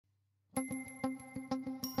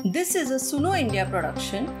This is a Suno India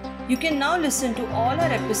production. You can now listen to all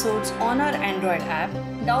our episodes on our Android app.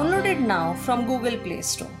 Download it now from Google Play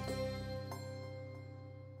Store.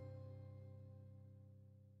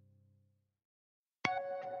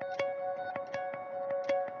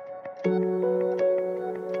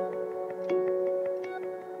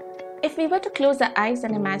 If we were to close our eyes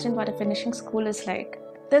and imagine what a finishing school is like,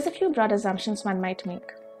 there's a few broad assumptions one might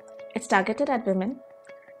make. It's targeted at women.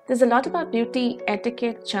 There's a lot about beauty,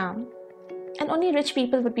 etiquette, charm, and only rich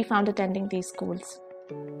people would be found attending these schools.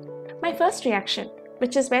 My first reaction,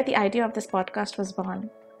 which is where the idea of this podcast was born,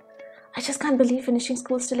 I just can't believe finishing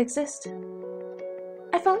schools still exist.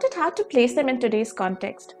 I found it hard to place them in today's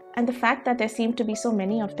context and the fact that there seem to be so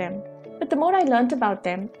many of them. But the more I learned about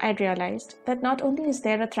them, I realized that not only is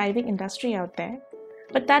there a thriving industry out there,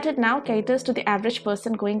 but that it now caters to the average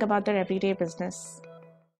person going about their everyday business.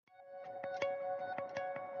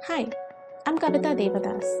 Hi, I'm Kavita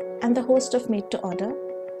Devadas and the host of Made to Order,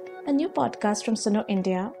 a new podcast from Suno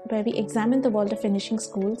India where we examine the world of finishing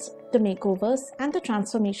schools, the makeovers and the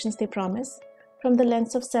transformations they promise from the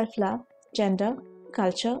lens of self-love, gender,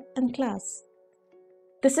 culture and class.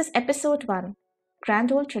 This is episode 1,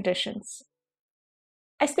 Grand Old Traditions.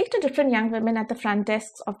 I speak to different young women at the front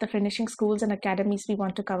desks of the finishing schools and academies we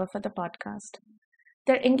want to cover for the podcast.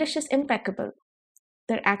 Their English is impeccable,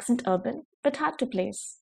 their accent urban, but hard to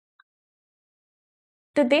place.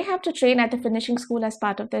 Did they have to train at the finishing school as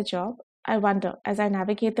part of their job? I wonder as I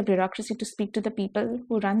navigate the bureaucracy to speak to the people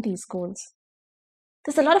who run these schools.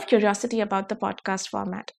 There's a lot of curiosity about the podcast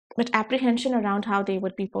format, but apprehension around how they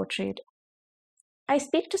would be portrayed. I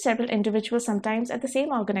speak to several individuals sometimes at the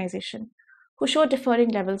same organization who show differing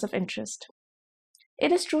levels of interest.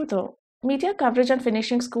 It is true though, media coverage on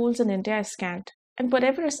finishing schools in India is scant, and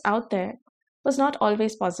whatever is out there was not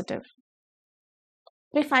always positive.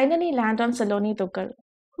 We finally land on Saloni Duggal,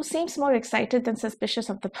 who seems more excited than suspicious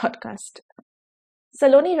of the podcast.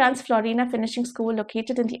 Saloni runs Florina Finishing School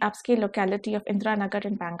located in the upscale locality of Indiranagar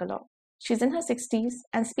in Bangalore. She's in her 60s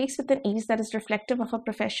and speaks with an ease that is reflective of her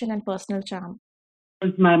profession and personal charm. It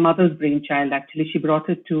was my mother's brainchild, actually. She brought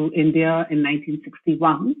it to India in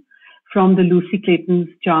 1961 from the Lucy Clayton's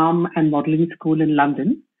Charm and Modeling School in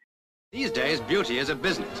London. These days, beauty is a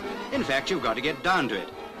business. In fact, you've got to get down to it,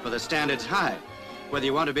 for the standard's high. Whether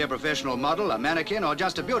you want to be a professional model, a mannequin, or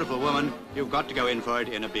just a beautiful woman, you've got to go in for it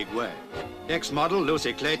in a big way. Ex-model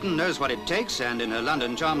Lucy Clayton knows what it takes and in her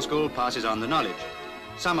London charm school passes on the knowledge.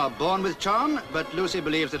 Some are born with charm, but Lucy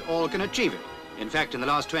believes that all can achieve it. In fact, in the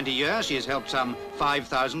last 20 years, she has helped some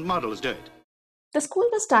 5,000 models do it. The school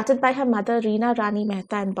was started by her mother, Reena Rani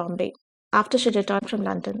Mehta, in Bombay, after she returned from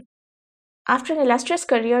London. After an illustrious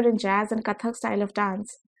career in jazz and Kathak style of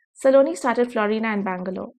dance, Saloni started Florina in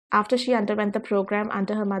Bangalore after she underwent the program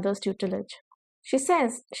under her mother's tutelage. She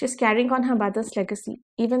says she's carrying on her mother's legacy,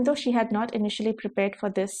 even though she had not initially prepared for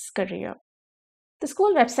this career. The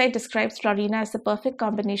school website describes Florina as the perfect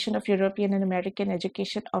combination of European and American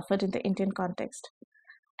education offered in the Indian context,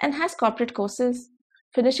 and has corporate courses,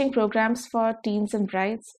 finishing programs for teens and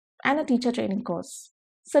brides, and a teacher training course.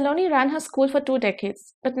 Saloni ran her school for 2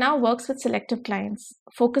 decades, but now works with selective clients,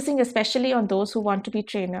 focusing especially on those who want to be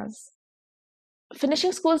trainers.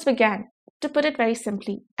 Finishing schools began, to put it very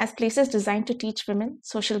simply, as places designed to teach women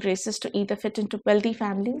social graces to either fit into wealthy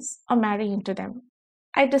families or marry into them.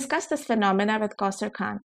 I discussed this phenomena with Kausar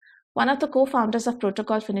Khan, one of the co-founders of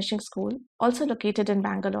Protocol Finishing School, also located in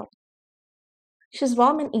Bangalore. She's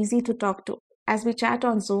warm and easy to talk to as we chat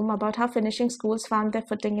on Zoom about how finishing schools found their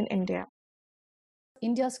footing in India.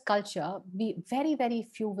 India's culture, very, very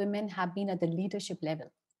few women have been at the leadership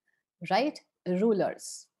level, right?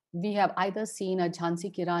 Rulers. We have either seen a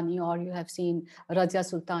Jhansi Ki Rani or you have seen Razia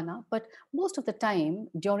Sultana, but most of the time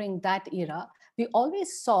during that era, we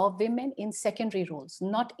always saw women in secondary roles,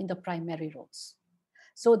 not in the primary roles.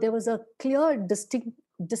 So there was a clear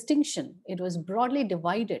distinction. It was broadly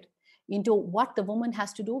divided into what the woman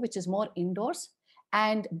has to do, which is more indoors,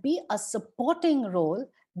 and be a supporting role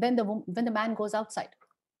when the man goes outside,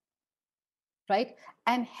 right?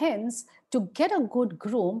 And hence, to get a good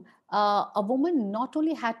groom, a woman not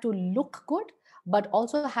only had to look good, but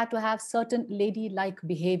also had to have certain ladylike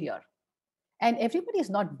behavior. And everybody is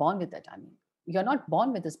not born with it. I mean, you're not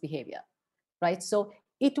born with this behavior, right? So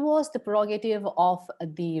it was the prerogative of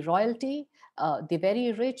the royalty, the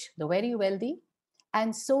very rich, the very wealthy.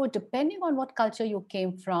 And so depending on what culture you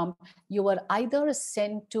came from, you were either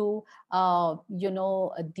sent to,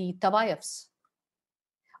 the Tawayafs,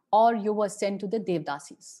 or you were sent to the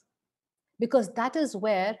Devdasis. Because that is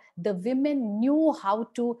where the women knew how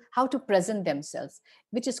to present themselves,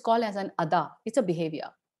 which is called as an ada. It's a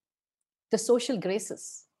behavior. The social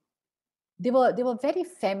graces, they were very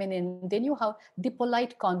feminine. They knew how the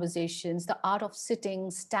polite conversations, the art of sitting,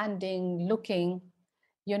 standing, looking,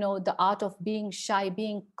 the art of being shy,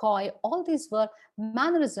 being coy. All these were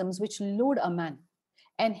mannerisms which lured a man,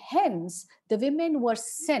 and hence the women were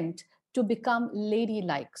sent to become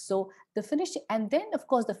ladylike. So the finish, and then of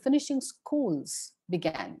course the finishing schools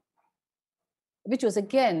began, which was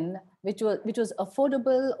again which was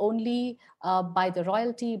affordable only by the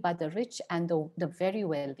royalty, by the rich and the very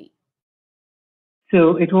wealthy.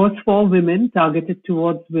 So it was for women, targeted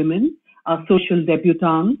towards women, social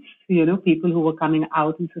debutantes, people who were coming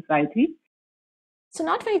out in society. So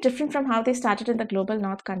not very different from how they started in the global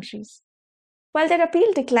north countries. While their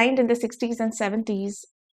appeal declined in the 60s and 70s,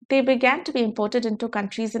 they began to be imported into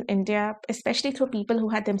countries in India, especially through people who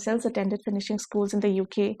had themselves attended finishing schools in the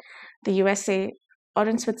UK, the USA, or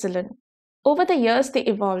in Switzerland. Over the years, they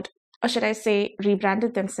evolved, or should I say,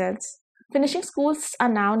 rebranded themselves. Finishing schools are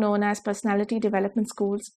now known as personality development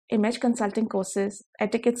schools, image consulting courses,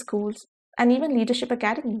 etiquette schools, and even leadership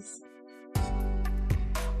academies.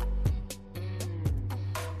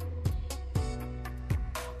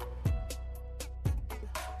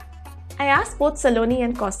 I asked both Saloni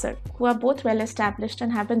and Kausar, who are both well established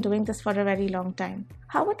and have been doing this for a very long time,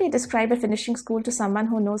 how would they describe a finishing school to someone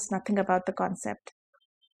who knows nothing about the concept?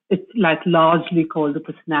 It's largely called the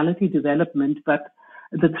personality development, but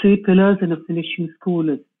the three pillars in a finishing school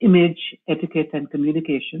is image, etiquette, and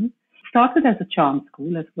communication. Started as a charm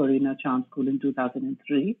school, as Florina Charm School in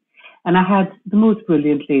 2003, and I had the most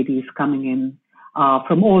brilliant ladies coming in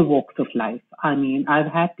from all walks of life. I mean,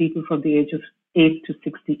 I've had people from the age of 8 to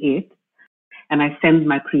 68, and I send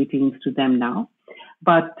my greetings to them now.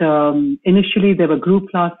 But initially, there were group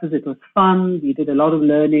classes. It was fun. We did a lot of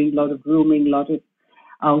learning, a lot of grooming, a lot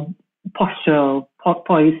of posture,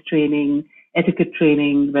 poise training, etiquette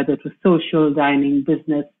training, whether it was social, dining,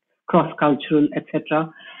 business, cross-cultural, etc.,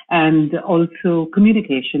 and also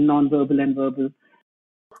communication, non-verbal and verbal.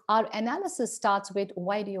 Our analysis starts with,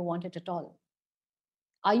 why do you want it at all?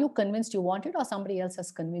 Are you convinced you want it, or somebody else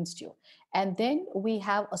has convinced you? And then we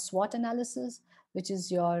have a SWOT analysis, which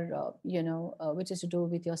is your, which is to do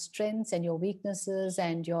with your strengths and your weaknesses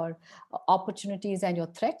and your opportunities and your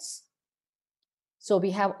threats. So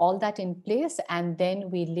we have all that in place, and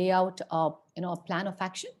then we lay out a plan of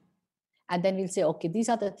action. And then we'll say, okay, these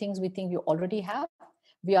are the things we think we already have.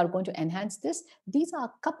 We are going to enhance this. These are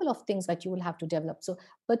a couple of things that you will have to develop. So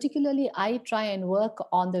particularly, I try and work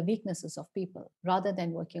on the weaknesses of people rather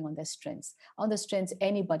than working on their strengths. On the strengths,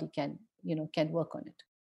 anybody can work on it.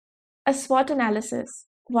 A SWOT analysis.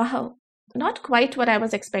 Wow, not quite what I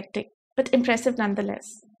was expecting, but impressive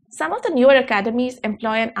nonetheless. Some of the newer academies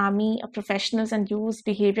employ an army of professionals and use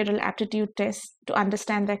behavioral aptitude tests to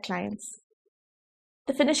understand their clients.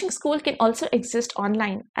 The finishing school can also exist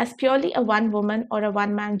online as purely a one-woman or a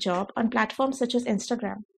one-man job on platforms such as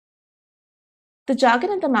Instagram. The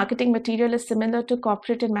jargon in the marketing material is similar to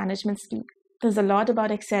corporate and management speak. There's a lot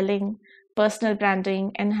about excelling, personal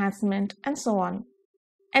branding, enhancement, and so on.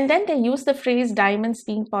 And then they use the phrase diamonds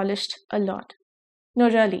being polished a lot. No,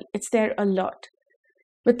 really, it's there a lot.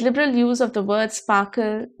 With liberal use of the words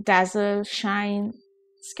sparkle, dazzle, shine,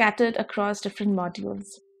 scattered across different modules.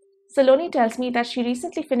 Saloni tells me that she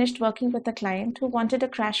recently finished working with a client who wanted a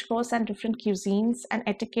crash course on different cuisines and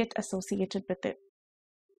etiquette associated with it.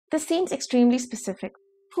 This seems extremely specific.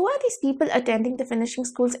 Who are these people attending the finishing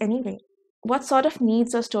schools anyway? What sort of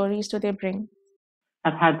needs or stories do they bring?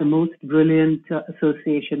 I've had the most brilliant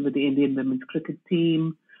association with the Indian women's cricket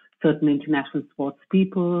team, certain international sports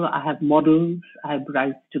people. I have models. I have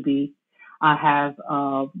brides to be. I have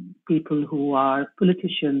people who are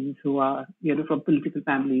politicians, who are from political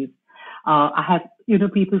families. I have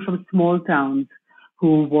people from small towns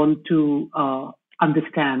who want to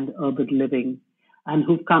understand urban living and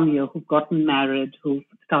who've come here, who've gotten married, who've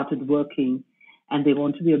started working, and they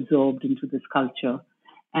want to be absorbed into this culture.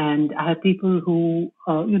 And I have people who,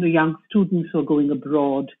 young students who are going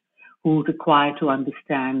abroad, who require to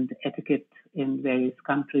understand etiquette in various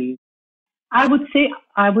countries. I would say,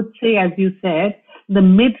 as you said, the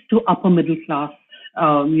mid to upper middle class,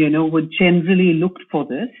 would generally look for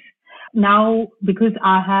this. Now, because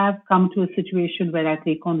I have come to a situation where I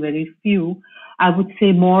take on very few, I would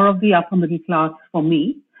say more of the upper middle class for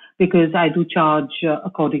me, because I do charge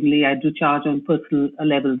accordingly. I do charge on personal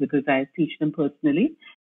level because I teach them personally.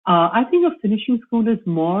 I think a finishing school is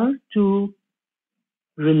more to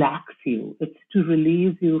relax you. It's to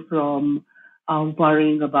relieve you from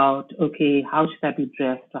worrying about, okay, how should I be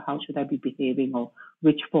dressed, or how should I be behaving, or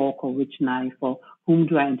which fork or which knife, or whom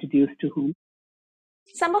do I introduce to whom.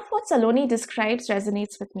 Some of what Saloni describes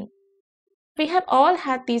resonates with me. We have all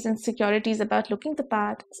had these insecurities about looking the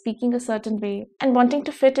part, speaking a certain way, and wanting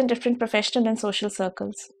to fit in different professional and social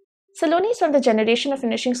circles. Saloni is from the generation of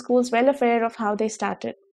finishing schools well aware of how they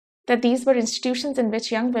started, that these were institutions in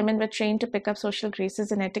which young women were trained to pick up social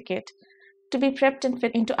graces and etiquette, to be prepped and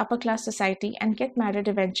fit into upper-class society and get married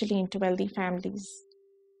eventually into wealthy families.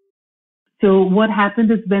 So what happened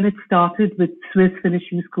is when it started with Swiss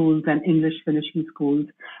finishing schools and English finishing schools,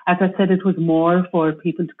 as I said, it was more for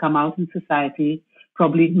people to come out in society,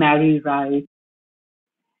 probably marry right.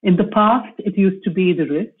 In the past, it used to be the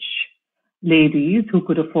rich ladies who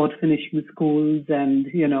could afford finishing schools and,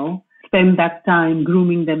 spend that time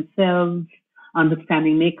grooming themselves,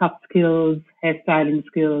 understanding makeup skills, hairstyling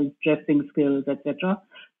skills, dressing skills, etc.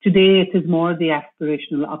 Today, it is more the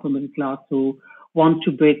aspirational upper middle class who want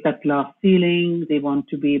to break that glass ceiling. They want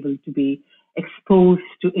to be able to be exposed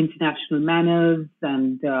to international manners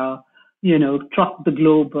and, trot the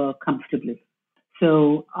globe comfortably.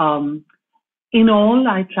 So, in all,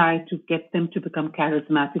 I try to get them to become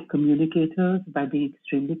charismatic communicators by being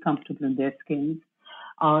extremely comfortable in their skins,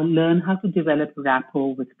 learn how to develop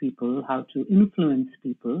rapport with people, how to influence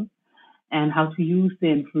people, and how to use the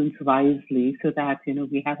influence wisely so that,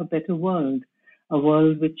 we have a better world, a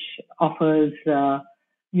world which offers, the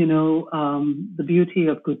beauty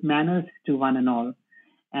of good manners to one and all.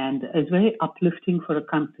 And it's very uplifting for a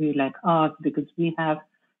country like ours because we have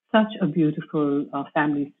such a beautiful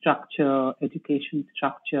family structure, education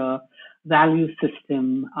structure, value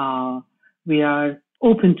system. We are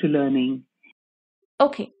open to learning.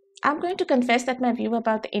 Okay, I'm going to confess that my view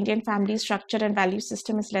about the Indian family structure and value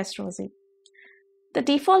system is less rosy. The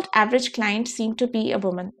default average client seemed to be a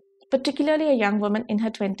woman, particularly a young woman in her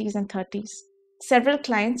 20s and 30s. Several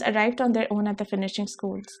clients arrived on their own at the finishing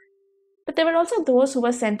schools. But there were also those who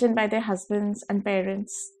were sent in by their husbands and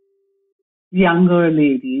parents. Younger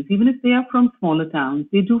ladies, even if they are from smaller towns,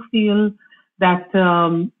 they do feel that,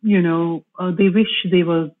 they wish they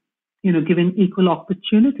were, given equal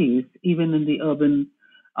opportunities, even in the urban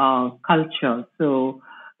culture. So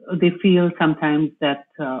they feel sometimes that,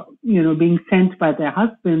 being sent by their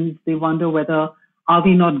husbands, they wonder whether, are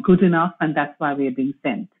we not good enough? And that's why we're being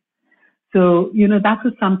sent. So, that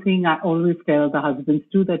was something I always tell the husbands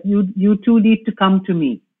too, that you two need to come to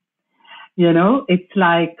me. It's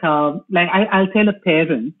like I'll tell a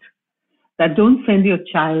parent that don't send your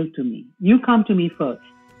child to me. You come to me first.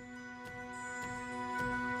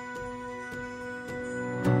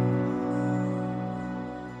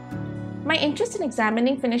 My interest in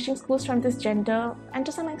examining finishing schools from this gender and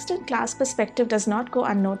to some extent class perspective does not go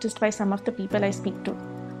unnoticed by some of the people I speak to.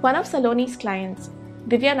 One of Saloni's clients,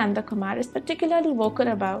 Divya Nandakumar, is particularly vocal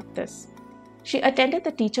about this. She attended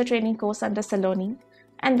the teacher training course under Saloni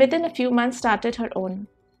and within a few months started her own.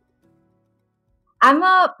 I'm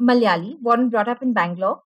a Malayali, born and brought up in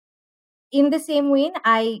Bangalore. In the same vein,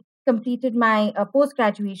 I completed my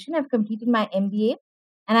post-graduation. I've completed my MBA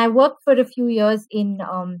and I worked for a few years in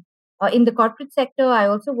the corporate sector. I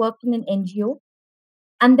also worked in an NGO.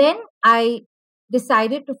 And then I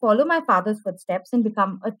decided to follow my father's footsteps and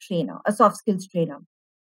become a trainer, a soft skills trainer.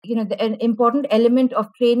 An important element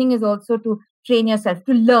of training is also to train yourself,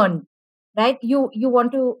 to learn, right? You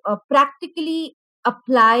want to practically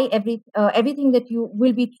apply everything that you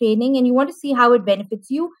will be training, and you want to see how it benefits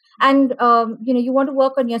you, and you want to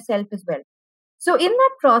work on yourself as well. So in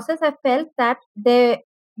that process, I felt that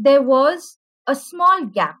there was a small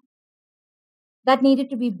gap that needed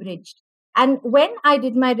to be bridged. And when I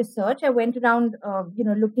did my research, I went around,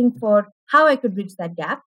 looking for how I could bridge that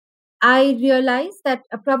gap. I realized that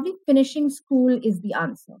probably finishing school is the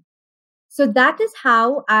answer. So that is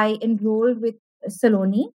how I enrolled with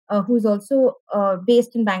Saloni, who is also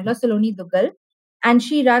based in Bangalore, Saloni Dugal. And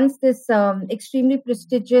she runs this extremely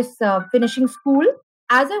prestigious finishing school.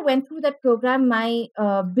 As I went through that program, my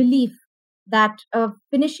belief that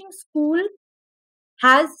finishing school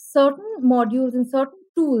has certain modules and certain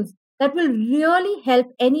tools that will really help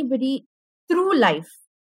anybody through life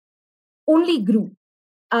only grew.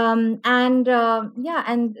 And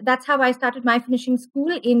that's how I started my finishing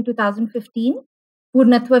school in 2015,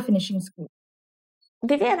 Purnatva Finishing School.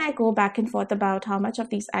 Divya and I go back and forth about how much of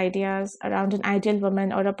these ideas around an ideal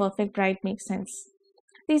woman or a perfect bride make sense.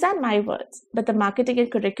 These aren't my words, but the marketing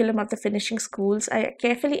and curriculum of the finishing schools I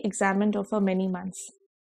carefully examined over many months.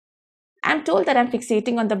 I'm told that I'm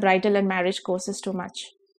fixating on the bridal and marriage courses too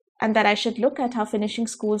much, and that I should look at how finishing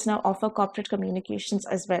schools now offer corporate communications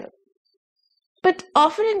as well. But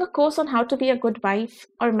offering a course on how to be a good wife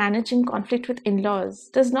or managing conflict with in-laws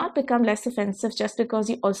does not become less offensive just because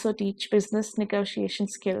you also teach business negotiation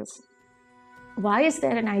skills. Why is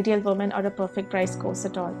there an ideal woman or a perfect bride course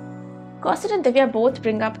at all? Kausid and Divya both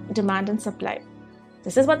bring up demand and supply.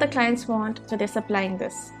 This is what the clients want, so they're supplying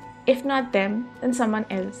this. If not them, then someone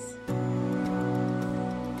else.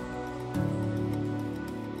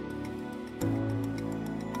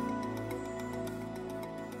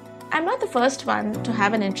 I'm not the first one to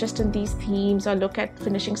have an interest in these themes or look at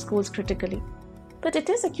finishing schools critically. But it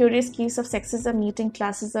is a curious case of sexism meeting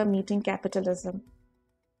classism meeting capitalism.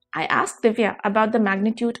 I asked Divya about the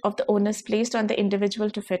magnitude of the onus placed on the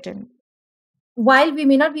individual to fit in. While we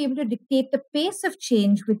may not be able to dictate the pace of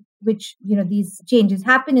change with which these changes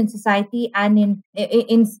happen in society and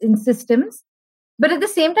in systems, but at the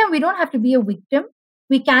same time, we don't have to be a victim.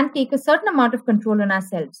 We can take a certain amount of control on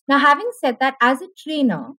ourselves. Now, having said that, as a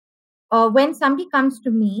trainer, when somebody comes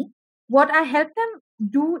to me, what I help them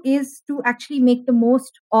do is to actually make the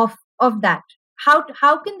most of that.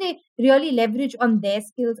 How can they really leverage on their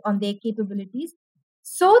skills, on their capabilities,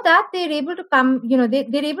 so that they're able to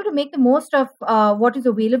they're able to make the most of what is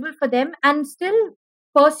available for them and still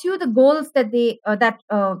pursue the goals that they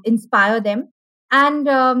inspire them and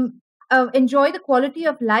enjoy the quality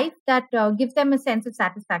of life that gives them a sense of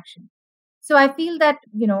satisfaction. So I feel that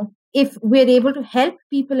if we're able to help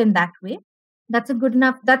people in that way, that's a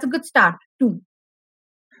good start too.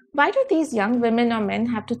 Why do these young women or men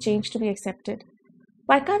have to change to be accepted?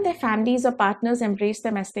 Why can't their families or partners embrace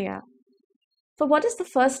them as they are? For what is the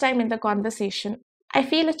first time in the conversation, I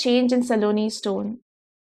feel a change in Saloni's tone,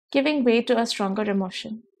 giving way to a stronger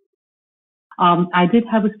emotion. I did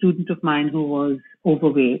have a student of mine who was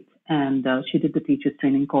overweight, and she did the teacher's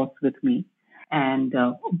training course with me, and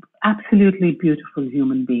absolutely beautiful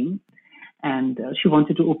human being. And she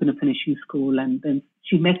wanted to open a finishing school, and then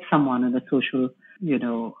she met someone in a social,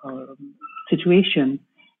 situation.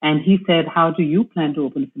 And he said, "How do you plan to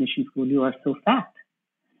open a finishing school? You are so fat."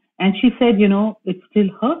 And she said, it still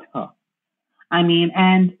hurt her.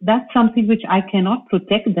 And that's something which I cannot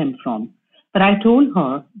protect them from. But I told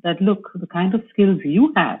her that, look, the kind of skills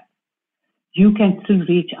you have, you can still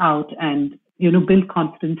reach out and, build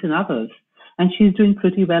confidence in others. And she's doing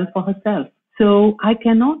pretty well for herself. So I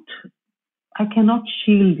cannot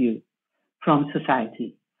shield you from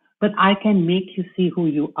society, but I can make you see who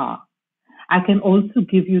you are. I can also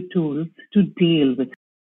give you tools to deal with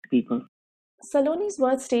people. Saloni's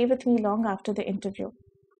words stay with me long after the interview.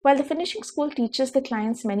 While the finishing school teaches the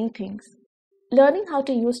clients many things, learning how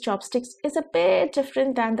to use chopsticks is a bit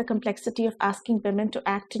different than the complexity of asking women to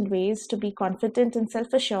act in ways to be confident and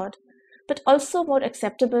self-assured, but also more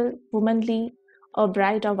acceptable, womanly, or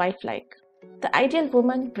bride or wife-like. The ideal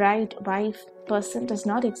woman, bride, wife, person does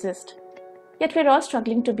not exist. Yet we're all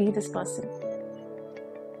struggling to be this person.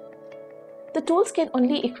 The tools can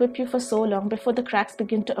only equip you for so long before the cracks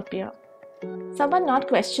begin to appear. Someone not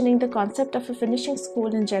questioning the concept of a finishing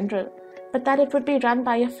school in general, but that it would be run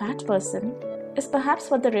by a fat person, is perhaps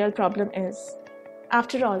what the real problem is.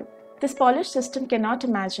 After all, this polished system cannot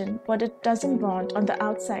imagine what it doesn't want on the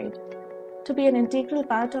outside to be an integral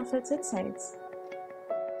part of its insides.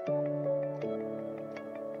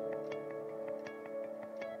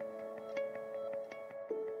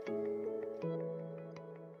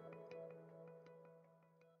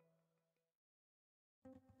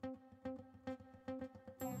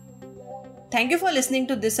 Thank you for listening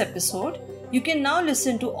to this episode. You can now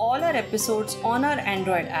listen to all our episodes on our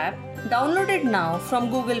Android app. Download it now from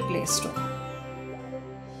Google Play Store.